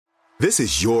This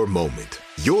is your moment,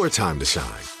 your time to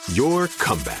shine, your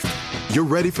comeback. You're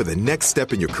ready for the next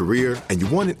step in your career, and you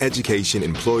want an education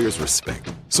employers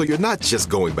respect. So you're not just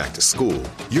going back to school,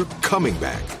 you're coming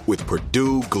back with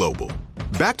Purdue Global.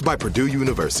 Backed by Purdue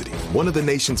University, one of the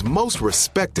nation's most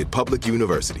respected public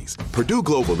universities, Purdue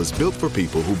Global is built for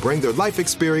people who bring their life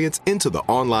experience into the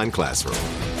online classroom.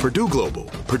 Purdue Global,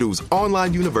 Purdue's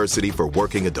online university for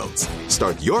working adults.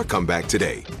 Start your comeback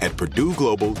today at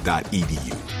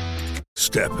purdueglobal.edu.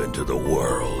 Step into the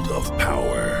world of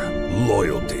power,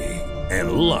 loyalty,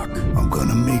 and luck. I'm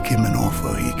gonna make him an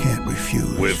offer he can't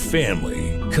refuse. With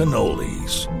family,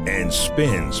 cannolis, and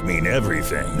spins mean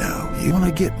everything. Now, you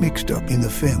wanna get mixed up in the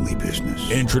family business.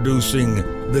 Introducing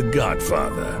The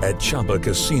Godfather at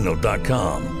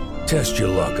ChumbaCasino.com. Test your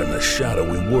luck in the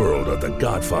shadowy world of The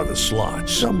Godfather slot.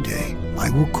 Someday, I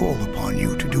will call upon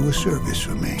you to do a service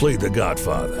for me. Play The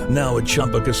Godfather, now at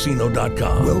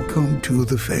ChumbaCasino.com. Welcome to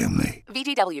the family.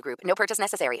 VGW Group. No purchase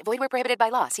necessary. Void where prohibited by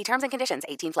law. See terms and conditions.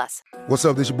 18+. What's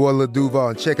up? This your boy Lil Duval,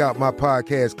 and check out my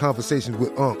podcast, Conversations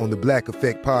with Unc, on the Black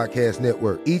Effect Podcast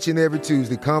Network. Each and every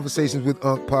Tuesday, Conversations with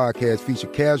Unc podcast feature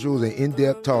casuals and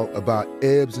in-depth talk about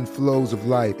ebbs and flows of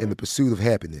life and the pursuit of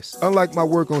happiness. Unlike my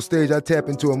work on stage, I tap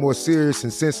into a more serious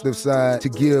and sensitive side to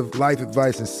give life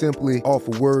advice and simply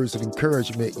offer words of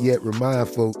encouragement, yet remind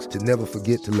folks to never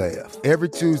forget to laugh. Every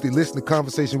Tuesday, listen to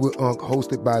Conversation with Unc,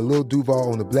 hosted by Lil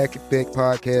Duval on the Black Effect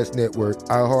Podcast Network,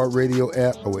 iHeartRadio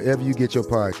app, or wherever you get your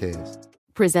podcasts.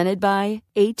 Presented by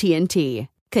AT&T.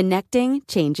 Connecting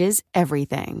changes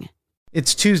everything.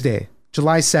 It's Tuesday,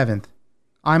 July 7th.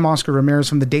 I'm Oscar Ramirez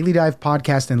from the Daily Dive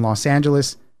podcast in Los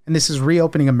Angeles, and this is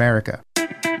Reopening America.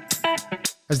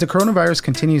 As the coronavirus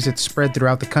continues its spread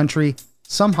throughout the country,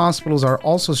 some hospitals are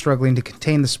also struggling to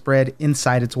contain the spread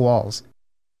inside its walls.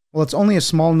 While it's only a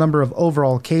small number of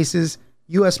overall cases,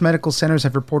 U.S. medical centers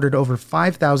have reported over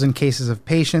 5,000 cases of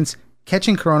patients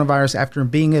catching coronavirus after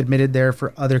being admitted there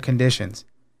for other conditions.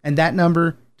 And that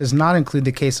number does not include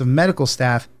the case of medical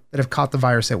staff that have caught the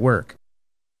virus at work.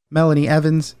 Melanie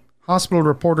Evans, hospital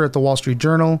reporter at the Wall Street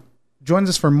Journal, joins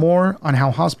us for more on how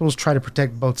hospitals try to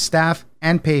protect both staff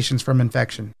and patients from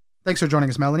infection. Thanks for joining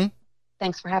us, Melanie.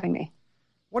 Thanks for having me.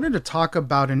 Wanted to talk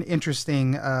about an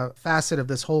interesting facet of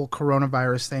this whole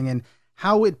coronavirus thing and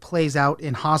how it plays out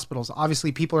in hospitals.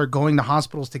 Obviously, people are going to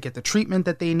hospitals to get the treatment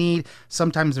that they need.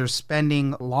 Sometimes they're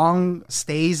spending long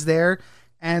stays there.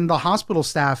 And the hospital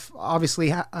staff obviously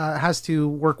has to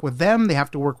work with them. They have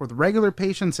to work with regular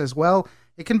patients as well.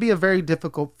 It can be a very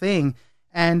difficult thing.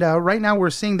 And right now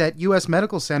we're seeing that U.S.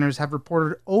 medical centers have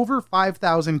reported over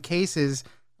 5,000 cases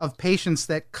of patients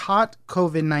that caught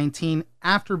COVID-19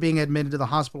 after being admitted to the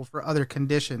hospital for other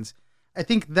conditions. I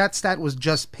think that stat was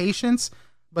just patients,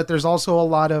 but there's also a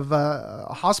lot of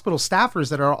hospital staffers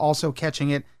that are also catching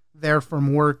it there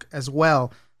from work as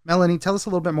well. Melanie, tell us a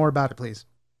little bit more about it, please.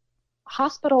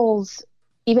 Hospitals,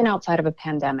 even outside of a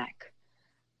pandemic,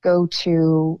 go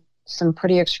to some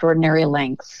pretty extraordinary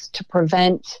lengths to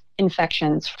prevent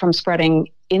infections from spreading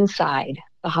inside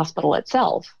the hospital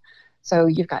itself. So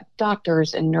you've got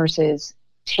doctors and nurses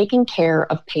taking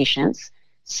care of patients.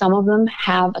 Some of them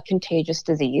have a contagious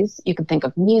disease. You can think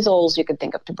of measles, you can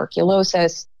think of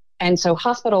tuberculosis. And so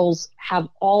hospitals have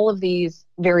all of these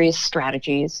various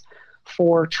strategies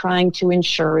for trying to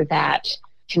ensure that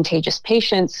contagious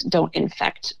patients don't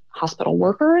infect hospital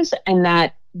workers and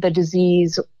that the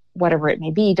disease, whatever it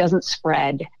may be, doesn't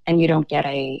spread and you don't get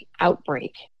an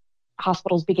outbreak.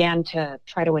 Hospitals began to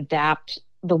try to adapt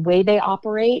the way they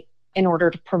operate in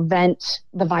order to prevent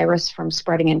the virus from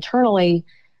spreading internally.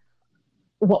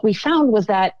 What we found was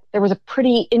that there was a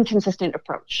pretty inconsistent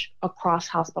approach across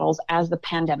hospitals as the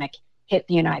pandemic hit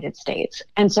the United States.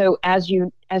 And so as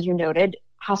you noted,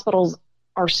 hospitals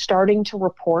are starting to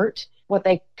report what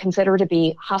they consider to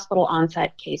be hospital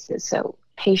onset cases. So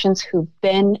patients who've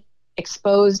been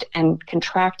exposed and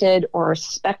contracted or are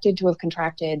suspected to have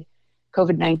contracted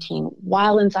COVID-19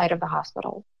 while inside of the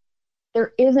hospital.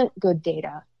 There isn't good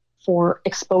data for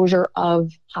exposure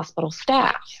of hospital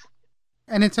staff.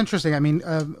 And it's interesting. I mean,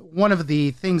 one of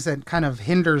the things that kind of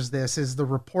hinders this is the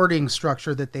reporting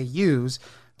structure that they use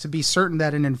to be certain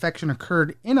that an infection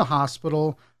occurred in a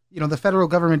hospital. You know, the federal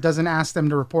government doesn't ask them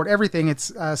to report everything.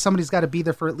 It's somebody's got to be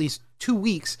there for at least 2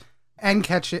 weeks and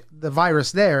catch the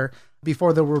virus there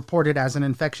before they'll report it as an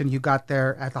infection you got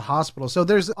there at the hospital. So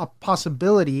there's a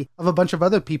possibility of a bunch of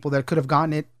other people that could have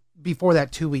gotten it before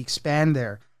that 2-week span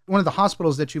there. One of the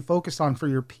hospitals that you focused on for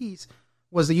your piece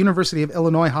was the University of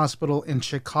Illinois Hospital in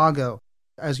Chicago.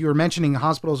 As you were mentioning,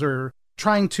 hospitals are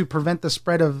trying to prevent the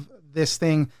spread of this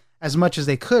thing as much as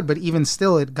they could, but even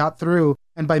still, it got through.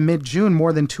 And by mid-June,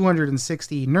 more than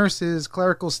 260 nurses,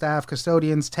 clerical staff,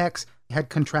 custodians, techs had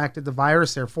contracted the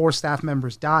virus there. 4 staff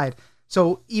members died.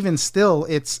 So even still,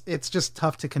 it's just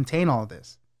tough to contain all of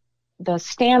this. The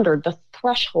standard, the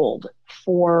threshold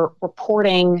for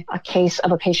reporting a case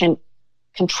of a patient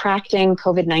contracting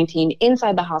COVID-19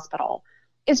 inside the hospital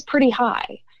is pretty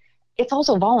high. It's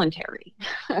also voluntary.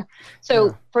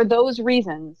 For those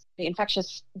reasons, the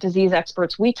infectious disease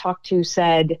experts we talked to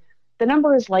said the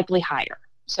number is likely higher.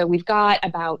 So we've got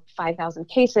about 5,000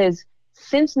 cases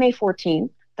since May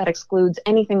 14th. That excludes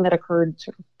anything that occurred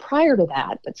sort of prior to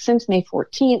that. But since May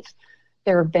 14th,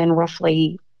 there have been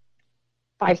roughly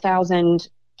 5,000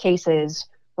 cases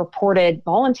reported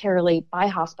voluntarily by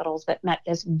hospitals that met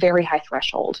this very high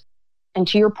threshold. And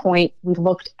to your point, we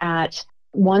looked at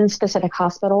one specific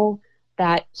hospital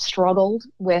that struggled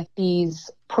with these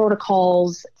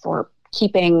protocols for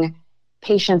keeping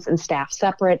patients and staff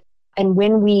separate. And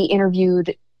when we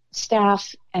interviewed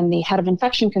staff and the head of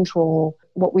infection control,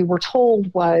 what we were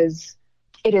told was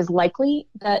it is likely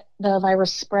that the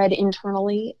virus spread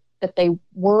internally, that they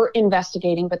were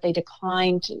investigating, but they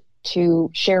declined to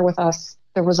share with us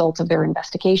the results of their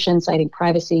investigation, citing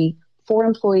privacy. 4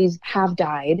 employees have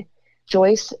died.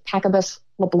 Joyce Tacabas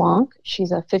LeBlanc,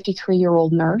 she's a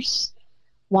 53-year-old nurse.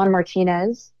 Juan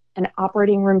Martinez, an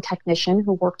operating room technician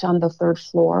who worked on the 3rd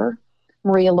floor.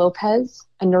 Maria Lopez,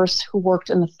 a nurse who worked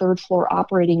in the 3rd floor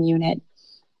operating unit.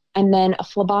 And then a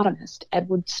phlebotomist,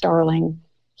 Edward Starling.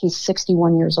 He's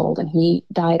 61 years old, and he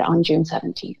died on June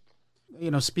 17th.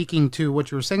 Speaking to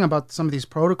what you were saying about some of these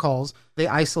protocols, they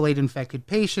isolate infected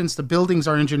patients. The buildings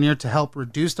are engineered to help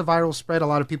reduce the viral spread. A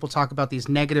lot of people talk about these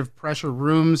negative pressure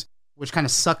rooms, which kind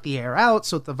of suck the air out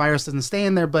so that the virus doesn't stay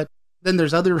in there. But then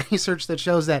there's other research that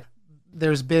shows that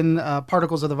there's been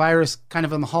particles of the virus kind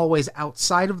of in the hallways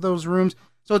outside of those rooms.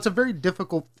 So it's a very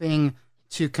difficult thing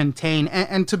to contain.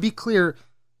 And to be clear,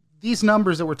 these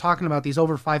numbers that we're talking about, these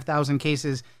over 5,000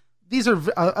 cases, these are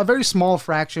a very small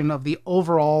fraction of the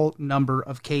overall number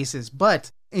of cases.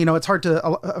 But, it's hard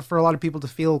for a lot of people to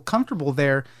feel comfortable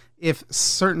there if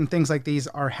certain things like these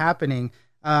are happening.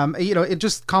 It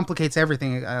just complicates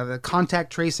everything. The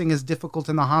contact tracing is difficult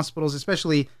in the hospitals,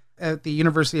 especially at the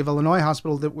University of Illinois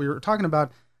hospital that we were talking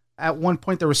about. At one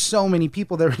point, there were so many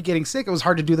people that were getting sick, it was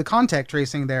hard to do the contact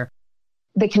tracing there.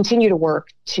 They continue to work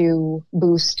to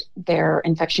boost their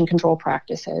infection control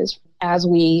practices. As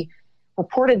we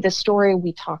reported this story,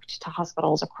 we talked to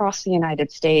hospitals across the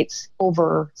United States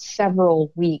over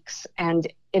several weeks.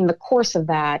 And in the course of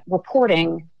that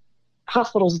reporting,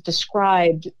 hospitals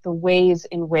described the ways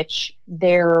in which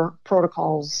their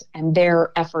protocols and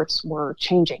their efforts were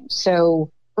changing.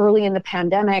 So early in the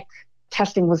pandemic,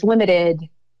 testing was limited.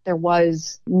 There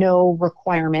was no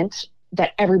requirement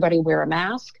that everybody wear a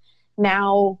mask.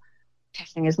 Now,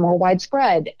 testing is more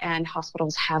widespread, and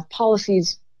hospitals have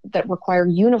policies that require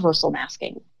universal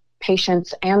masking.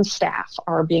 Patients and staff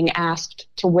are being asked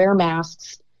to wear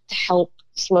masks to help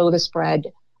slow the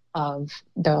spread of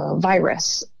the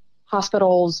virus.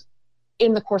 Hospitals,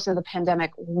 in the course of the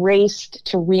pandemic, raced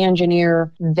to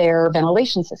re-engineer their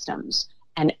ventilation systems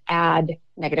and add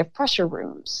negative pressure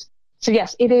rooms. So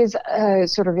yes, it is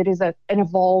an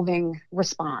evolving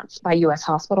response by U.S.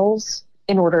 hospitals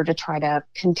in order to try to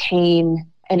contain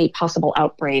any possible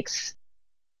outbreaks.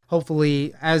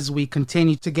 Hopefully, as we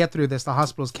continue to get through this, the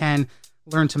hospitals can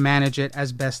learn to manage it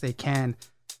as best they can.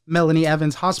 Melanie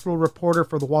Evans, hospital reporter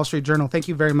for the Wall Street Journal, thank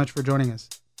you very much for joining us.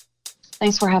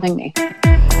 Thanks for having me.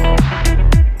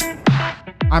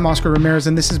 I'm Oscar Ramirez,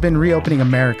 and this has been Reopening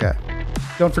America.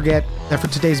 Don't forget that for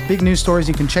today's big news stories,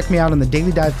 you can check me out on the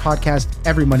Daily Dive podcast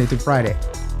every Monday through Friday.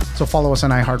 So follow us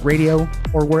on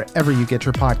iHeartRadio or wherever you get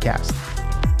your podcasts.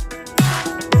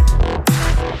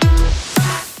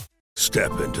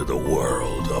 Step into the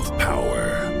world of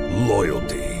power,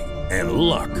 loyalty, and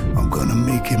luck. I'm gonna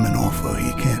make him an offer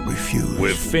he can't refuse.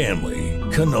 With family,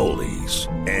 cannolis,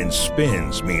 and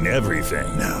spins mean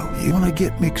everything. Now, you wanna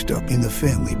get mixed up in the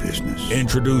family business.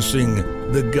 Introducing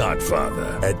The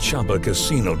Godfather at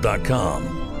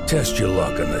ChumbaCasino.com. Test your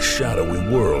luck in the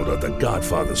shadowy world of The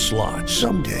Godfather slot.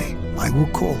 Someday, I will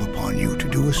call upon you to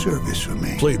do a service for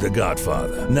me. Play The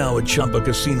Godfather now at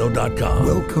ChumbaCasino.com.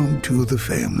 Welcome to the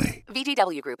family.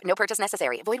 VGW Group. No purchase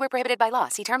necessary. Void where prohibited by law.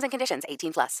 See terms and conditions.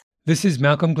 18+. This is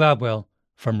Malcolm Gladwell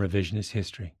from Revisionist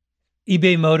History.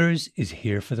 eBay Motors is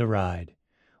here for the ride.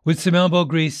 With some elbow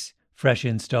grease, fresh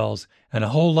installs, and a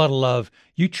whole lot of love,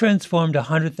 you transformed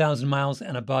 100,000 miles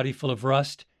and a body full of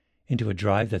rust into a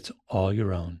drive that's all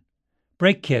your own.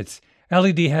 Brake kits,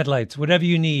 LED headlights, whatever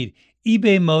you need,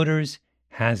 eBay Motors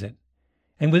has it.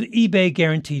 And with eBay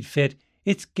Guaranteed Fit,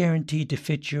 it's guaranteed to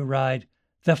fit your ride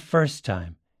the first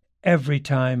time, every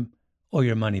time, or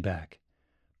your money back.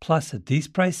 Plus, at these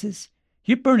prices,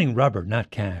 you're burning rubber,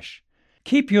 not cash.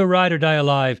 Keep your ride or die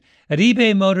alive at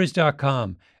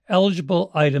ebaymotors.com.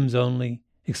 Eligible items only.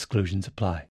 Exclusions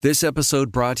apply. This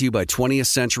episode brought to you by 20th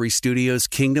Century Studios'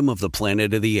 Kingdom of the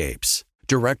Planet of the Apes.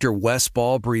 Director Wes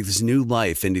Ball breathes new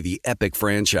life into the epic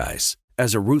franchise.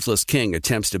 As a ruthless king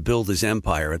attempts to build his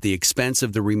empire at the expense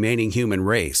of the remaining human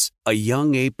race, a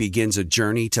young ape begins a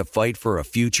journey to fight for a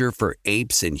future for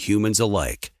apes and humans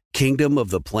alike. Kingdom of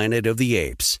the Planet of the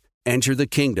Apes. Enter the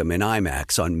kingdom in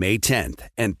IMAX on May 10th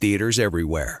and theaters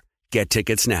everywhere. Get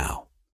tickets now.